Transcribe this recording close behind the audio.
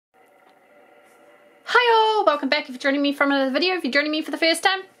welcome back if you're joining me from another video. If you're joining me for the first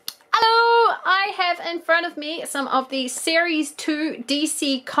time, hello! I have in front of me some of the Series 2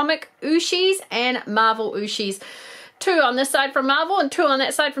 DC comic Ooshies and Marvel Ooshies. 2 on this side from Marvel and 2 on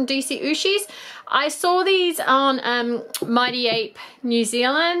that side from DC Ooshies. I saw these on Mighty Ape New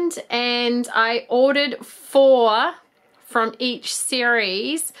Zealand and I ordered 4 from each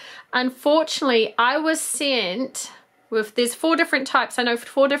series. Unfortunately, I was sent with, there's 4 different types. I know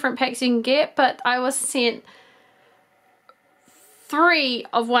 4 different packs you can get, but I was sent 3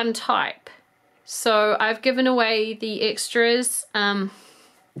 of one type. So I've given away the extras.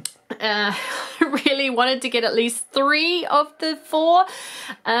 Really wanted to get at least 3 of the 4.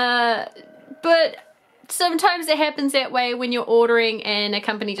 But sometimes it happens that way when you're ordering and a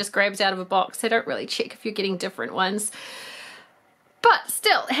company just grabs out of a box. They don't really check if you're getting different ones. But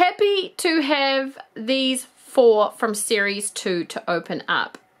still, happy to have these 4 from Series 2 to open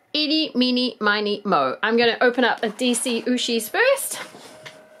up. Eeny, meeny, miny, mo. I'm going to open up a DC Ooshies first.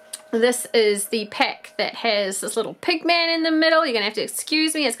 This is the pack that has this little pig man in the middle. You're going to have to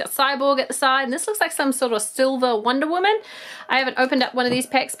excuse me. It's got Cyborg at the side. And this looks like some sort of silver Wonder Woman. I haven't opened up one of these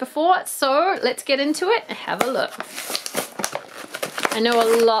packs before. So let's get into it and have a look. I know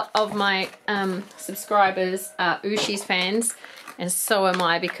a lot of my subscribers are Ooshies fans. And so am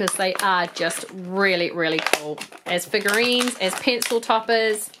I, because they are just really, really cool. As figurines, as pencil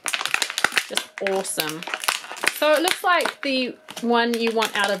toppers, just awesome. So it looks like the one you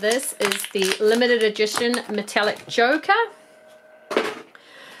want out of this is the limited edition metallic Joker.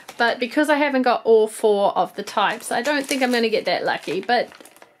 But because I haven't got all 4 of the types, I don't think I'm going to get that lucky, but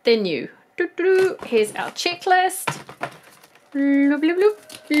they're new. Here's our checklist.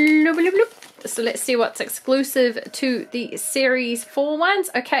 So let's see what's exclusive to the Series 4 ones.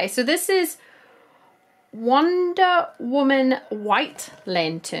 Okay, so this is Wonder Woman White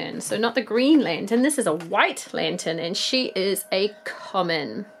Lantern. So not the Green Lantern, this is a White Lantern and she is a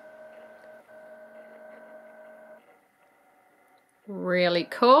common. Really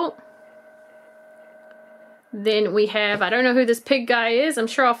cool. Then we have, I don't know who this pig guy is, I'm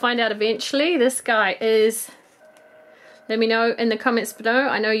sure I'll find out eventually. This guy is, let me know in the comments below.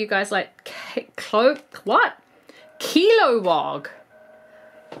 I know you guys like Kilowog.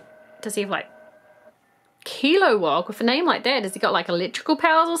 Does he have like Kilowog? With a name like that, has he got like electrical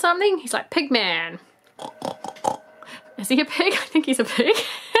powers or something? He's like Pigman. Is he a pig? I think he's a pig.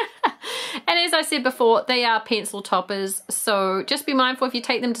 And as I said before, they are pencil toppers, so just be mindful if you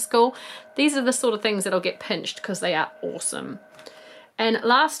take them to school. These are the sort of things that'll get pinched because they are awesome. And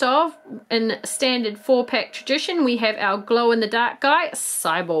last off, in standard 4-pack tradition, we have our glow-in-the-dark guy,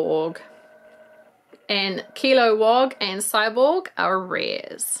 Cyborg. And Kilowog and Cyborg are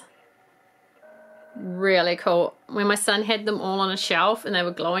rares. Really cool. When my son had them all on a shelf and they were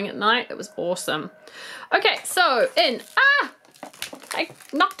glowing at night, it was awesome. Okay, so I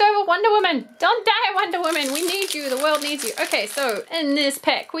knocked over Wonder Woman. Don't die, Wonder Woman. We need you. The world needs you. Okay, so in this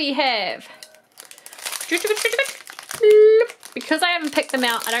pack we have... Because I haven't picked them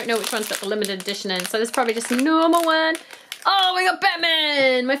out, I don't know which one's got the limited edition in, so this is probably just a normal one. Oh, we got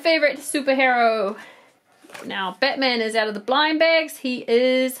Batman, my favorite superhero. Now, Batman is out of the blind bags. He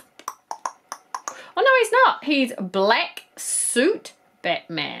is... Oh, no, he's not. He's Black Suit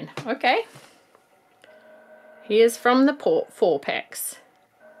Batman. Okay. He is from the 4 packs.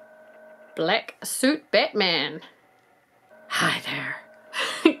 Black Suit Batman. Hi there.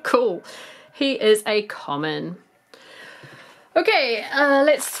 Cool. He is a common. Okay,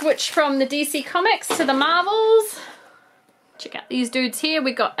 let's switch from the DC Comics to the Marvels. Check out these dudes here.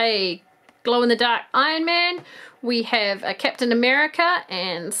 We got a glow-in-the-dark Iron Man. We have a Captain America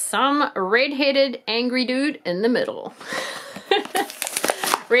and some red-headed angry dude in the middle.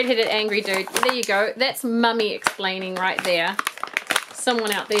 Red-headed angry dude. There you go. That's Mummy explaining right there.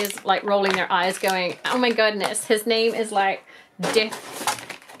 Someone out there is like rolling their eyes going, oh my goodness, his name is like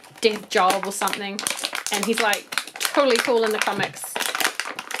Death Job or something. And he's like, totally cool in the comics.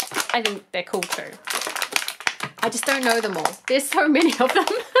 I think they're cool too. I just don't know them all. There's so many of them.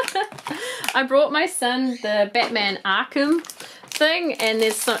 I brought my son the Batman Arkham thing, and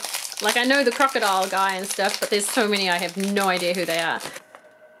there's so, like, I know the crocodile guy and stuff, but there's so many I have no idea who they are.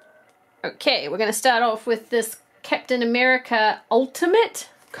 Okay, we're going to start off with this Captain America Ultimate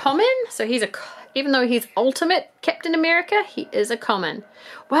Common. So he's a, even though he's Ultimate Captain America, he is a common.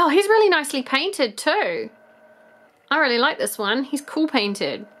 Wow, he's really nicely painted too. I really like this one. He's cool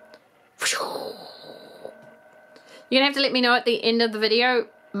painted. You're gonna have to let me know at the end of the video,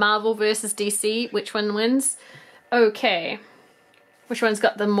 Marvel versus DC, which one wins. Okay. Which one's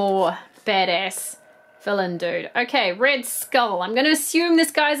got the more badass villain dude. Okay, Red Skull. I'm going to assume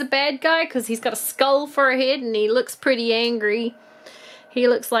this guy's a bad guy because he's got a skull for a head and he looks pretty angry. He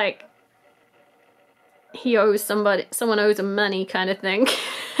looks like he owes someone owes him money kind of thing.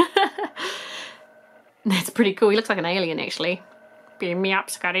 That's pretty cool. He looks like an alien actually. Beam me up,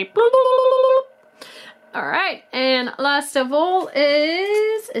 Scotty. Alright, and last of all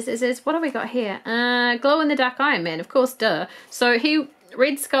is what have we got here? Glow in the Dark Iron Man, of course, duh. So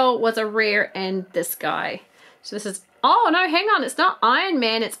Red Skull was a rare, and this guy. So this is, oh no, hang on, it's not Iron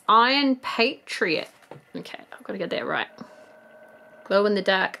Man, it's Iron Patriot. Okay, I've got to get that right. Glow in the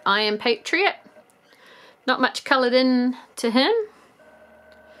Dark Iron Patriot. Not much coloured in to him.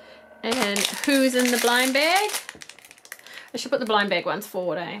 And who's in the blind bag? I should put the blind bag ones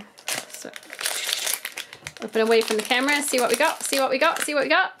forward, eh? So, open away from the camera, see what we got, see what we got, see what we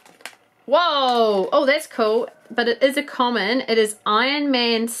got. Whoa! Oh, that's cool. But it is a common. It is Iron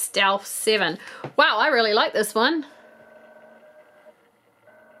Man Stealth 7. Wow, I really like this one.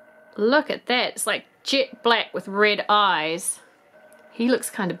 Look at that. It's like jet black with red eyes. He looks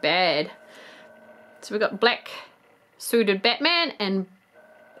kind of bad. So we've got black suited Batman and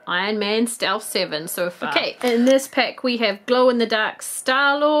Iron Man Stealth 7 so far. Okay, in this pack we have Glow in the Dark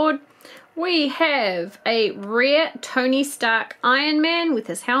Star-Lord. We have a rare Tony Stark Iron Man with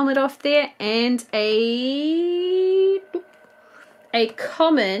his helmet off there, and a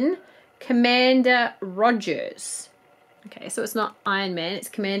common Commander Rogers. Okay, so it's not Iron Man, it's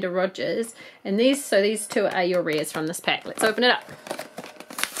Commander Rogers. And these two are your rares from this pack. Let's open it up.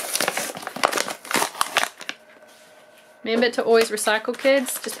 Remember to always recycle,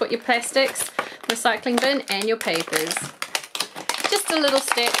 kids. Just put your plastics, recycling bin, and your papers. Just a little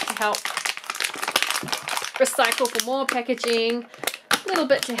step to help recycle for more packaging, a little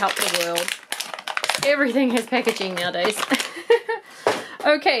bit to help the world. Everything has packaging nowadays.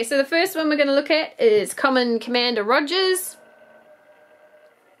 Okay, so the first one we're going to look at is common Commander Rogers.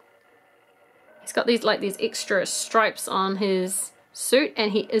 He's got these extra stripes on his suit,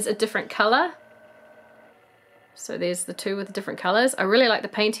 and he is a different color. So there's the two with the different colors. I really like the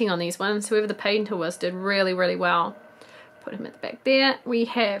painting on these ones. Whoever the painter was did really, really well. Put him at the back there. We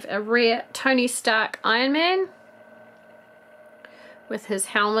have a rare Tony Stark Iron Man with his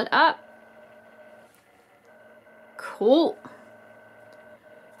helmet up. Cool.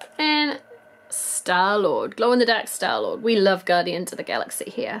 And Star-Lord, Glow in the Dark Star-Lord. We love Guardians of the Galaxy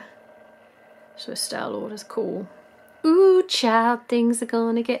here. So Star-Lord is cool. Ooh, child, things are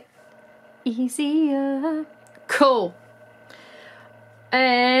gonna get easier. Cool.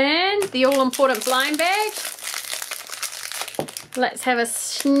 And the all-important blind bag. Let's have a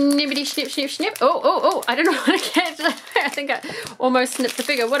snippity snip snip snip. Oh, I don't know how to catch that. I think I almost snipped the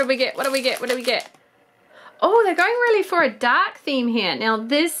figure. What do we get? What do we get? What do we get? Oh, they're going really for a dark theme here. Now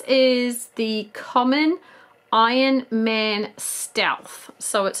this is the common Iron Man Stealth.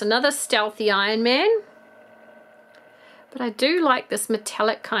 So it's another stealthy Iron Man. But I do like this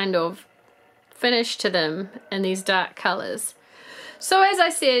metallic kind of finish to them in these dark colors. So as I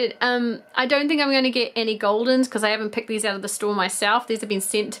said, I don't think I'm going to get any goldens because I haven't picked these out of the store myself. These have been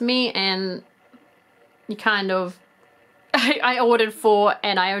sent to me, and you kind of, I ordered 4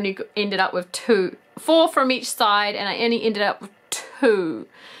 and I only ended up with 2. 4 from each side, and I only ended up with 2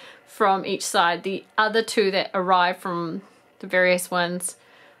 from each side. The other 2 that arrived from the various ones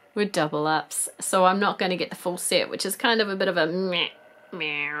were double ups. So I'm not going to get the full set, which is kind of a bit of a meh.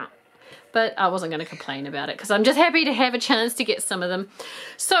 But I wasn't going to complain about it because I'm just happy to have a chance to get some of them.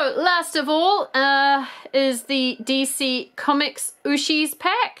 So last of all is the DC Comics Ooshies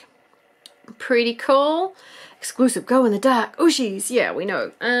pack. Pretty cool. Exclusive Glow in the Dark Ooshies. Yeah, we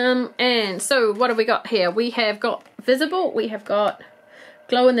know. And so what have we got here? We have got Visible. We have got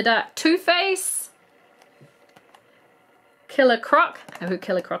Glow in the Dark Two-Face. Killer Croc. I know who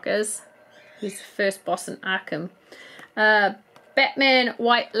Killer Croc is. He's the first boss in Arkham. Batman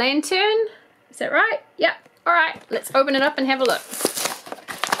White Lantern. Is that right? Yep. Alright, let's open it up and have a look.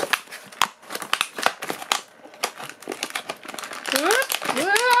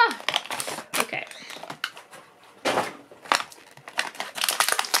 Okay.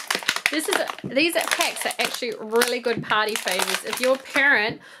 These packs are actually really good party favors. If you're a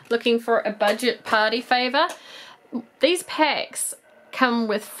parent looking for a budget party favor, these packs come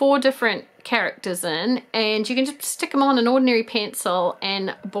with 4 different characters in, and you can just stick them on an ordinary pencil,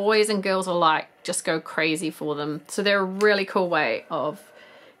 and boys and girls alike just go crazy for them. So they're a really cool way of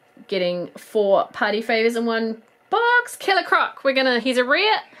getting 4 party favors in one box. Killer Croc, he's a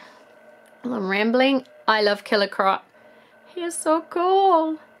rare. Well, I'm rambling. I love Killer Croc. He is so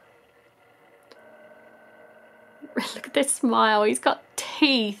cool. Look at that smile. He's got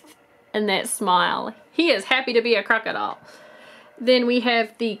teeth. in that smile. He is happy to be a crocodile. Then we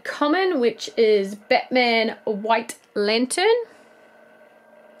have the common, which is Batman White Lantern.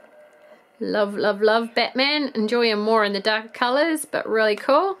 Love, love, love Batman. Enjoy him more in the darker colors, but really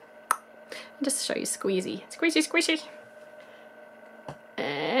cool. Just to show you squeezy. Squeezy, squeezy.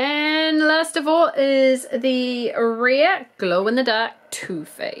 And last of all is the rare glow-in-the-dark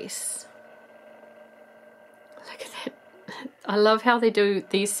Two-Face. Look at that. I love how they do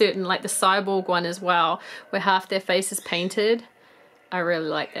these certain, like the Cyborg one as well, where half their face is painted. I really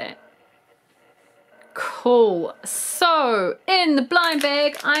like that. Cool. So in the blind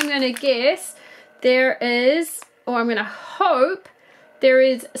bag, I'm going to guess there is, or I'm going to hope there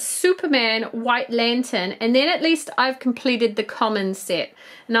is Superman White Lantern, and then at least I've completed the common set.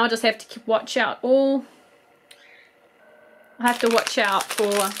 And I'll just have to watch out I have to watch out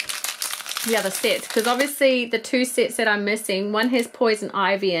for the other sets, because obviously the two sets that I'm missing, one has Poison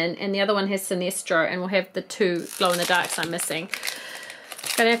Ivy in and the other one has Sinestro, and we'll have the two glow-in-the-darks I'm missing.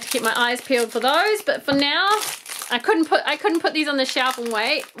 Gonna have to keep my eyes peeled for those, but for now I couldn't put these on the shelf and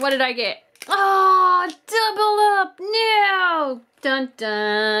wait. What did I get? Oh, double up. No. Dun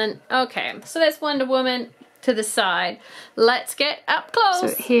dun. Okay, so that's Wonder Woman to the side. Let's get up close. So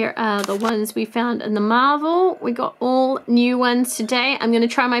here are the ones we found in the Marvel. We got all new ones today. I'm going to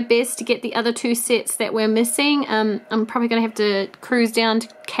try my best to get the other two sets that we're missing. I'm probably going to have to cruise down to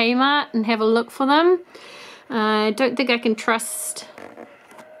Kmart and have a look for them. I don't think I can trust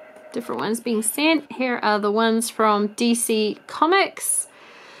different ones being sent. Here are the ones from DC Comics.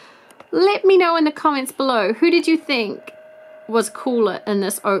 Let me know in the comments below, who did you think was cooler in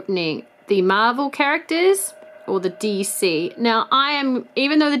this opening? The Marvel characters or the DC? Now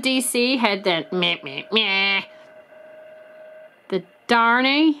even though the DC had that meh meh meh, the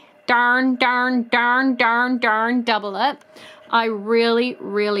darn double up, I really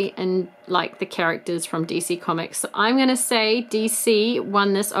like the characters from DC Comics. So I'm gonna say DC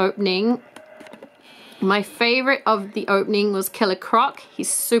won this opening. My favorite of the opening was Killer Croc.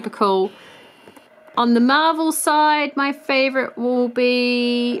 He's super cool. On the Marvel side, my favorite will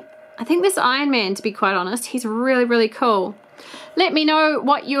be, I think this Iron Man, to be quite honest. He's really cool. Let me know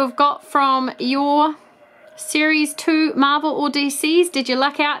what you have got from your Series 2 Marvel or DCs. Did you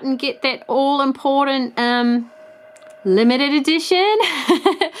luck out and get that all-important limited edition?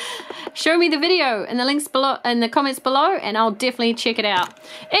 Show me the video in the links below, in the comments below, and I'll definitely check it out.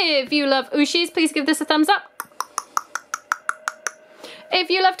 If you love Ooshies, please give this a thumbs up. If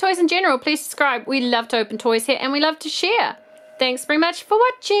you love toys in general, please subscribe. We love to open toys here and we love to share. Thanks very much for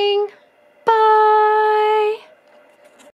watching. Bye.